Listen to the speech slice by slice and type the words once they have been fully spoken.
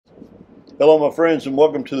Hello my friends and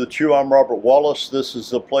welcome to the Chew. I'm Robert Wallace. This is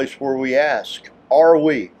the place where we ask, are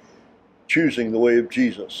we choosing the way of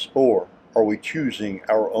Jesus or are we choosing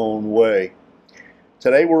our own way?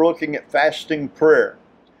 Today we're looking at fasting prayer.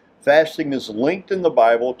 Fasting is linked in the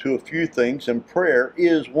Bible to a few things and prayer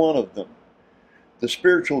is one of them. The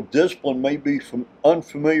spiritual discipline may be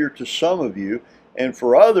unfamiliar to some of you, and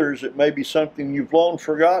for others it may be something you've long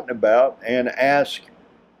forgotten about and ask,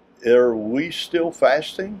 are we still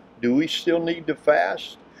fasting? Do we still need to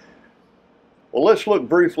fast? Well, let's look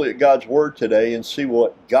briefly at God's Word today and see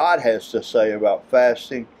what God has to say about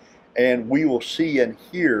fasting, and we will see and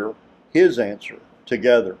hear His answer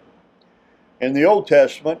together. In the Old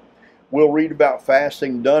Testament, we'll read about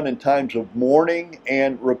fasting done in times of mourning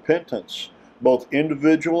and repentance, both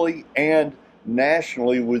individually and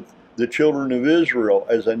nationally with the children of Israel.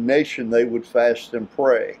 As a nation, they would fast and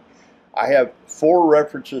pray. I have 4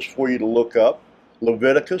 references for you to look up.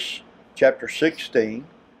 Leviticus chapter 16,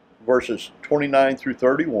 verses 29 through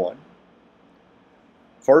 31.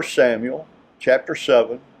 1 Samuel chapter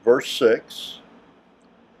 7, verse 6.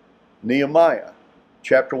 Nehemiah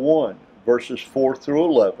chapter 1, verses 4 through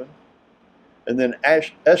 11. And then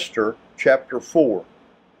Esther chapter 4.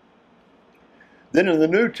 Then in the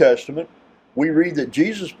New Testament, we read that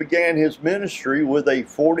Jesus began his ministry with a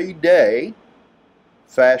 40-day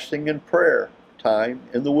fasting and prayer time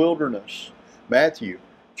in the wilderness. Matthew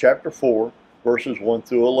chapter 4, verses 1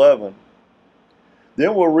 through 11.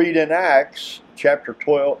 Then we'll read in Acts chapter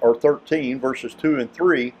 12 or 13, verses 2 and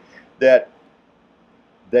 3, that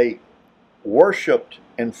they worshiped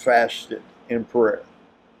and fasted in prayer.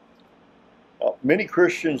 Many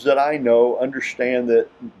Christians that I know understand that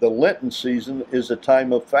the Lenten season is a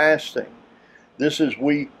time of fasting. This is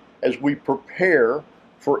as we prepare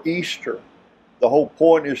for Easter. The whole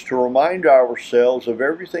point is to remind ourselves of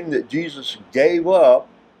everything that Jesus gave up,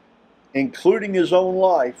 including his own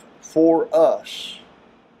life, for us.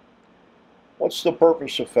 What's the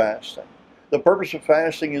purpose of fasting? The purpose of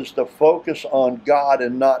fasting is to focus on God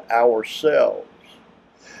and not ourselves.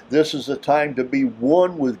 This is a time to be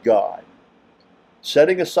one with God,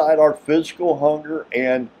 setting aside our physical hunger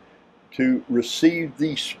and to receive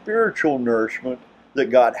the spiritual nourishment that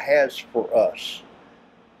God has for us.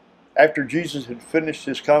 After Jesus had finished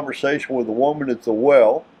his conversation with the woman at the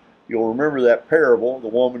well, you'll remember that parable, the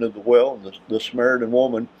woman at the well and the Samaritan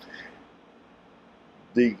woman.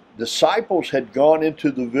 The disciples had gone into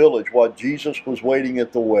the village while Jesus was waiting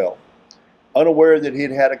at the well, unaware that he'd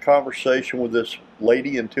had a conversation with this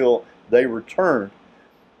lady until they returned.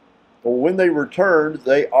 Well, when they returned,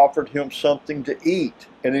 they offered him something to eat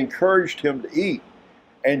and encouraged him to eat.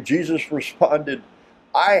 And Jesus responded,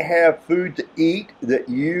 I have food to eat that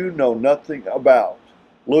you know nothing about.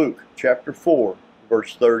 Luke chapter 4,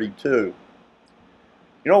 verse 32. You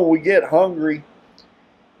know, when we get hungry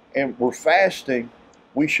and we're fasting,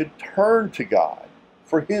 we should turn to God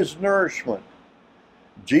for his nourishment.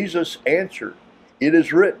 Jesus answered, it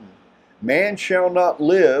is written, man shall not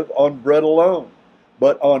live on bread alone,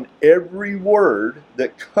 but on every word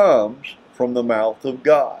that comes from the mouth of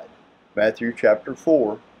God. Matthew chapter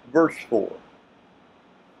 4, verse 4.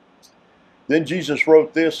 Then Jesus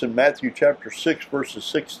wrote this in Matthew chapter 6, verses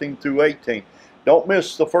 16 through 18. Don't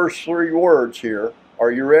miss the first 3 words here.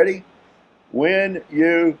 Are you ready? When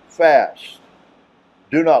you fast,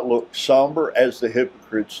 do not look somber as the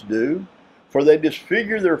hypocrites do, for they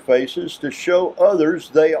disfigure their faces to show others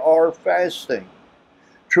they are fasting.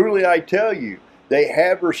 Truly I tell you, they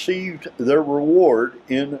have received their reward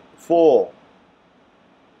in full.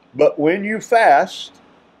 But when you fast,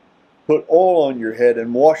 put oil on your head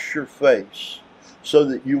and wash your face, so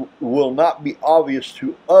that you will not be obvious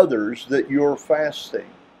to others that you're fasting,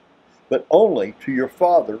 but only to your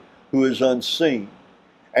Father who is unseen.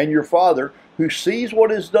 And your Father who sees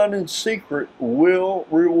what is done in secret will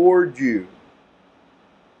reward you.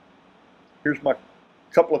 Here's my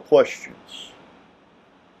couple of questions.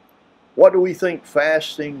 What do we think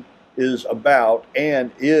fasting is about,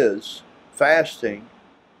 and is fasting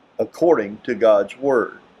according to God's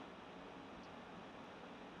Word?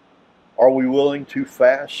 Are we willing to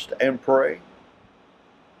fast and pray?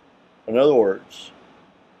 In other words,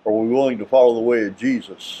 are we willing to follow the way of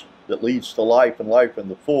Jesus that leads to life and life in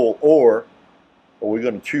the full, or are we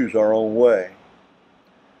going to choose our own way?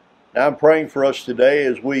 Now I'm praying for us today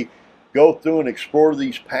as we go through and explore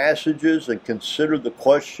these passages and consider the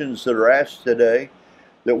questions that are asked today,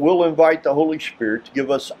 that we'll invite the Holy Spirit to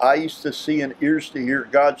give us eyes to see and ears to hear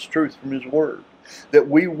God's truth from his Word. That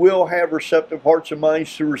we will have receptive hearts and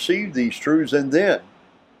minds to receive these truths, and then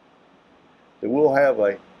that we'll have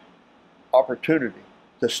an opportunity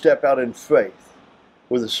to step out in faith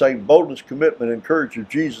with the same boldness, commitment, and courage of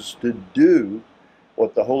Jesus to do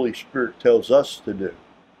what the Holy Spirit tells us to do.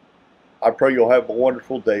 I pray you'll have a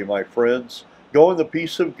wonderful day, my friends. Go in the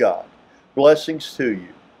peace of God. Blessings to you.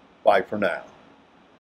 Bye for now.